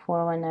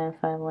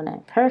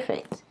 419509.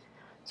 Perfect.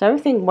 So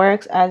everything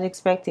works as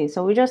expected.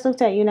 So we just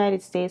looked at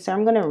United States. So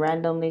I'm going to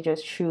randomly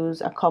just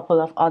choose a couple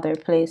of other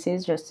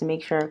places just to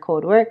make sure our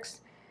code works.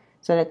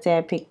 So let's say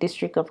I pick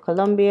District of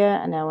Columbia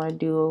and I want to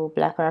do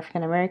Black or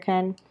African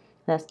American.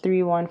 That's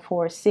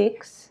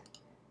 3146.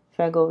 If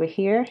I go over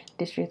here,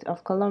 District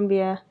of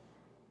Columbia,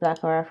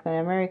 Black or African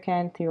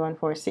American,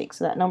 3146.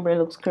 So that number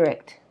looks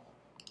correct.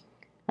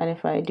 And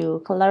if I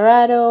do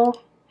Colorado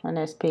and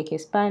let's pick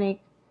Hispanic,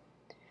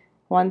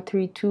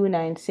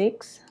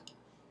 13296.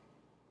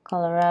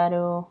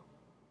 Colorado,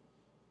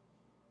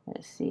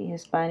 let's see,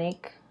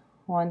 Hispanic,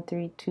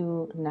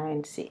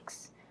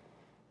 13296.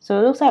 So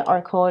it looks like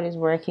our code is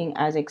working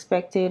as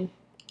expected.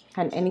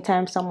 And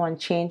anytime someone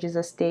changes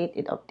a state,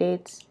 it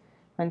updates.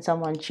 When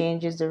someone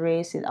changes the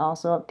race, it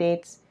also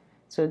updates.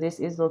 So this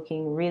is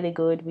looking really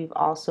good. We've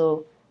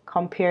also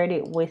compared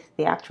it with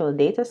the actual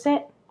data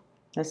set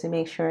just to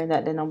make sure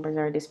that the numbers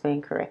are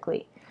displaying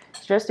correctly.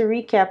 So just to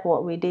recap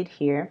what we did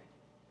here,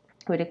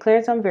 we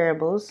declared some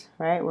variables,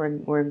 right?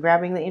 We're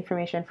grabbing the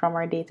information from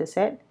our data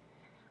set.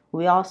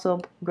 We also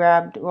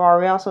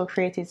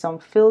created some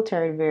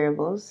filtered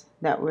variables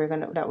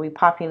that we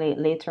populate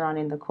later on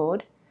in the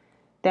code.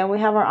 Then we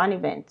have our on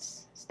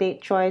events,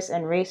 state choice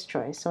and race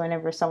choice. So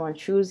whenever someone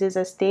chooses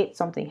a state,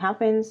 something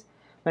happens.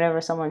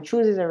 Whenever someone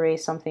chooses a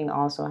race, something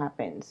also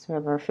happens. We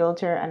have our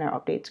filter and our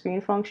update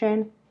screen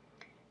function.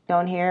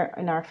 Down here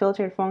in our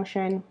filtered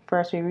function,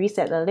 first we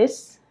reset the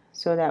list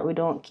so that we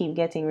don't keep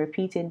getting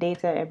repeated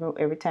data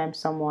every time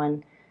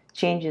someone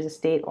changes a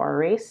state or a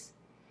race.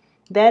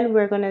 Then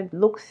we're going to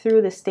look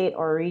through the state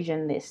or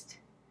region list.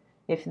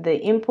 If the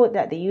input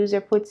that the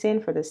user puts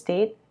in for the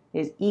state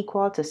is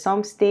equal to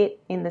some state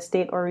in the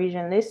state or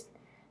region list,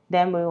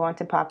 then we want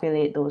to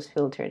populate those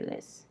filtered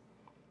lists.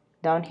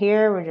 Down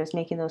here, we're just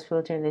making those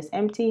filtered lists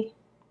empty.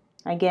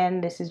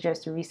 Again, this is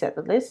just to reset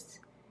the list.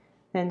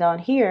 Then down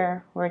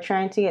here, we're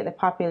trying to get the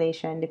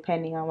population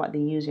depending on what the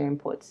user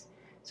inputs.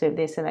 So if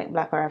they select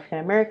Black or African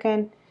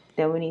American,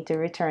 then we need to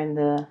return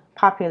the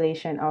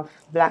population of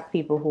Black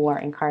people who are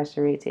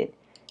incarcerated.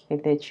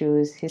 If they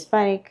choose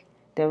Hispanic,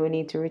 then we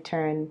need to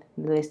return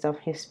the list of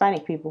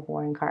Hispanic people who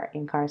are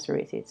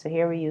incarcerated. So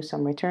here we use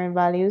some return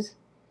values.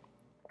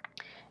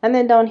 And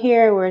then down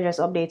here, we're just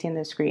updating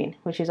the screen,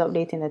 which is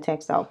updating the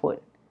text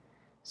output.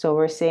 So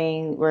we're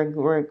saying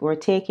we're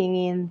taking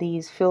in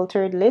these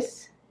filtered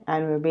lists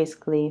and we're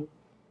basically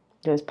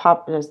just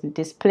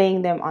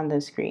displaying them on the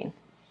screen,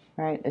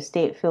 right? The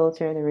state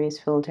filter, the race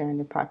filter, and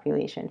the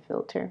population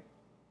filter.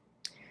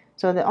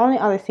 So the only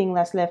other thing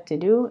that's left to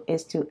do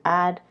is to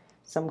add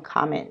some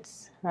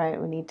comments, right?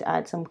 We need to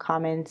add some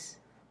comments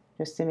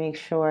just to make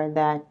sure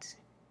that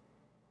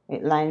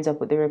it lines up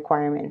with the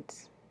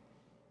requirements.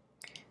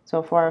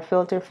 So for our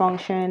filter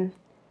function,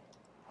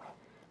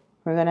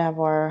 we're going to have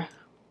our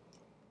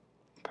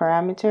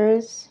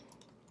parameters.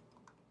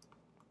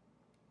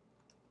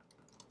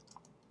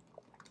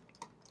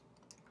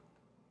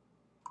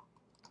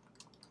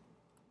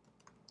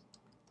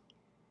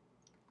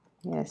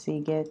 Yes,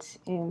 he gets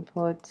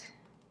input,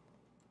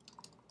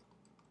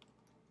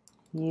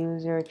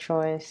 user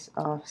choice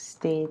of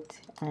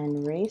state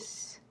and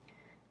race,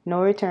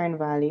 no return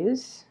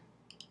values,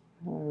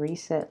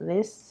 reset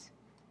lists.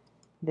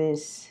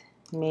 This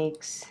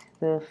makes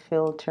the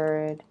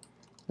filtered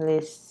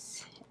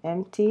lists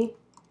empty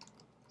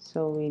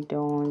so we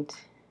don't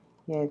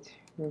get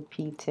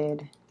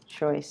repeated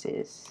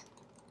choices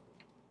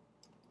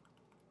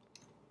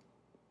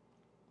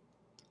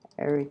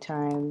every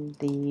time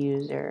the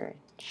user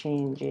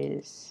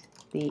changes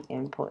the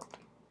input.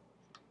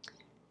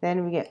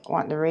 Then we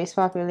want the race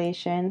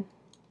population,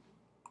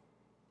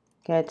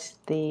 gets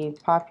the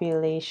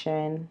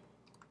population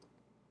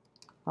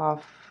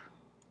of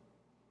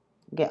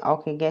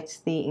gets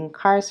the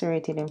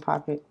incarcerated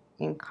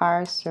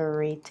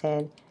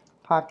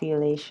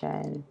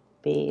population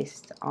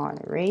based on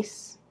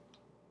race.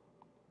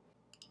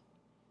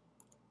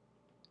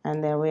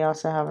 And then we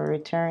also have a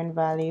return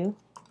value.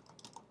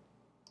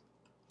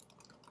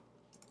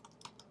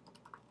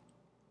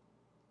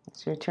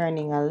 It's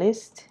returning a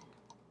list,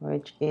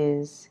 which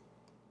is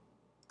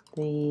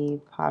the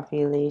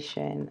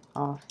population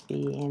of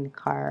the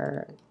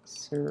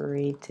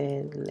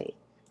incarcerated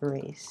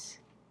race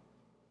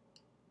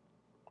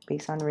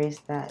based on race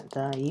that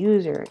the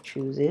user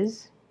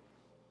chooses.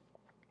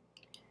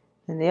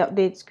 Then the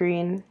update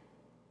screen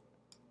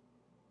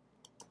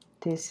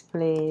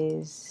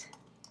displays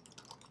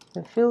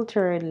the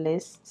filtered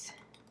lists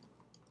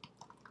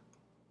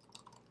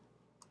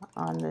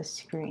on the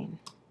screen,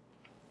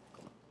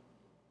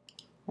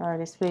 or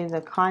displays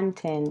the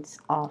contents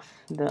of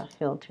the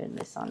filtered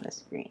list on the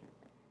screen.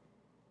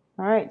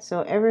 All right,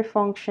 so every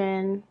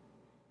function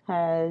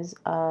has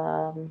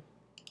a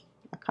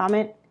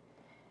comment,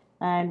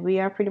 and we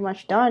are pretty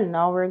much done.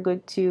 Now we're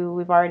good to,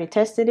 we've already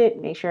tested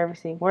it, make sure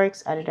everything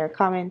works, added our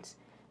comments.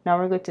 Now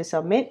we're good to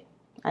submit.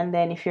 And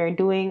then if you're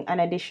doing an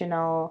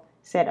additional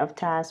set of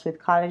tasks with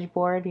College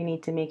Board, you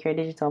need to make your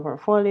digital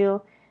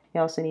portfolio.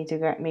 You also need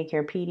to make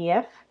your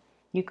PDF.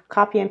 You could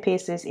copy and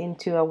paste this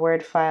into a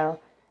Word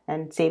file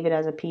and save it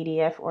as a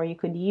PDF, or you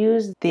could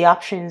use the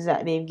options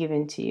that they've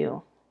given to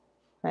you,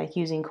 like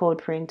using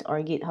CodePrint or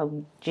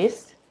GitHub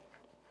Gist.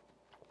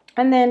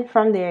 And then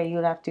from there,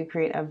 you'll have to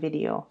create a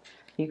video.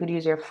 You could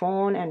use your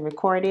phone and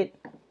record it,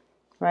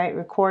 right?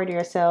 Record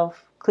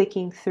yourself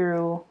clicking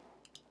through.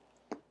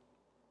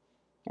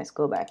 Let's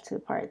go back to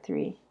part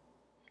 3.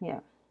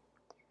 Yeah.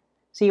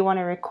 So you want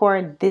to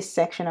record this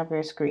section of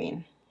your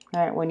screen,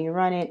 right? When you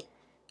run it,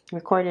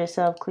 record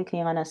yourself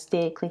clicking on a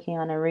state, clicking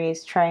on a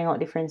race, trying out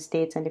different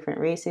states and different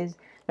races.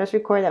 Just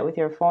record that with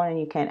your phone and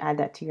you can add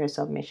that to your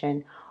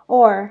submission.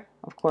 Or,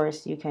 of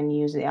course, you can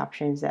use the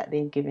options that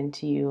they've given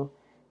to you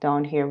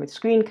down here with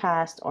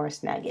Screencast or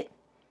Snagit.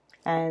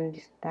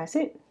 And that's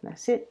it.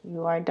 That's it.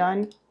 You are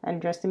done.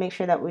 And just to make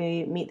sure that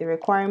we meet the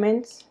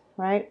requirements,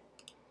 right?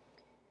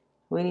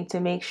 we need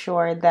to make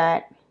sure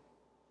that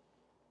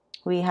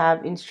we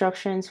have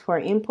instructions for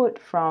input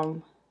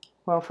from,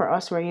 well, for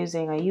us, we're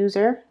using a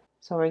user.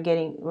 So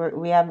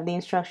we have the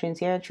instructions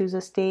here: choose a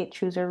state,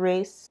 choose a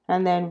race,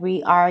 and then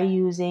we are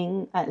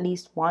using at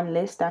least one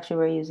list. Actually,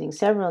 we're using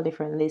several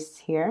different lists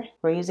here.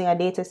 We're using a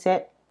data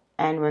set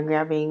and we're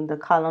grabbing the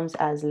columns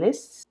as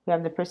lists. We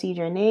have the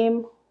procedure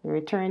name, the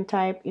return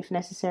type, if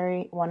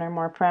necessary, one or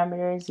more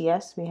parameters.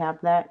 Yes, we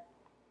have that.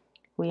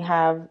 We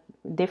have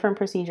different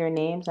procedure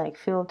names like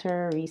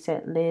filter,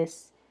 reset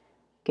list,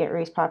 get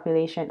race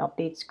population,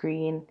 update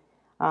screen.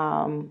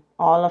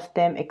 All of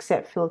them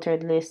except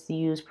filtered lists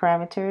use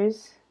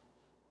parameters.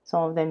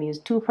 Some of them use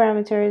 2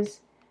 parameters.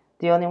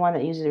 The only one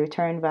that uses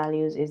return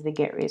values is the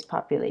get race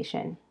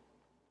population.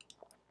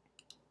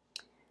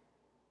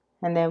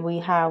 And then we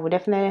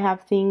definitely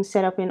have things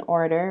set up in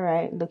order,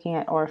 right? Looking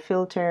at our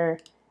filter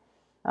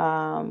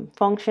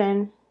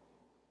function,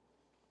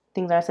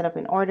 things are set up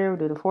in order. We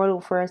do the for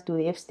loop first, do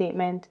the if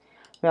statement.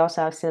 We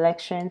also have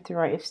selection through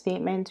our if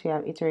statement. We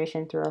have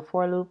iteration through our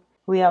for loop.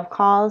 We have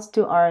calls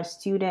to our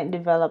student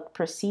developed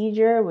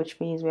procedure, which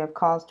means we have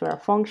calls to our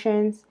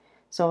functions.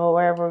 So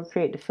wherever we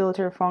create the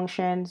filter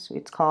functions,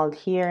 it's called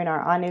here in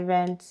our on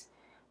events.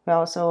 We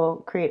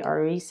also create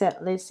our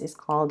reset list, it's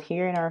called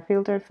here in our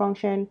filtered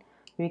function.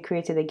 We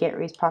created the get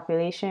race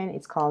population,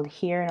 it's called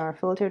here in our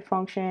filtered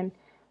function.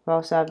 We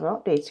also have an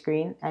update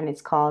screen, and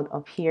it's called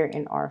up here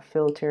in our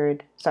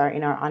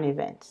in our on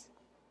events.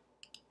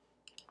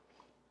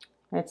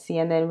 Let's see,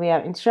 and then we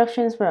have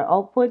instructions for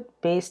output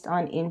based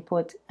on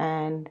input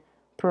and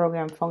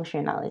program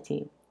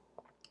functionality.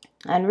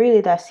 And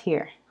really that's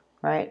here,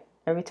 right?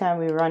 Every time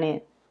we run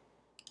it,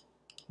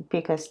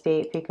 pick a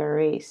state, pick a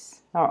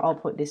race, our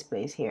output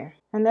displays here.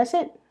 And that's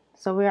it.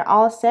 So we're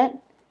all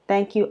set.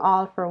 Thank you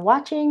all for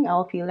watching. I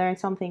hope you learned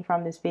something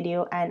from this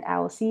video, and I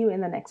will see you in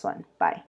the next one. Bye.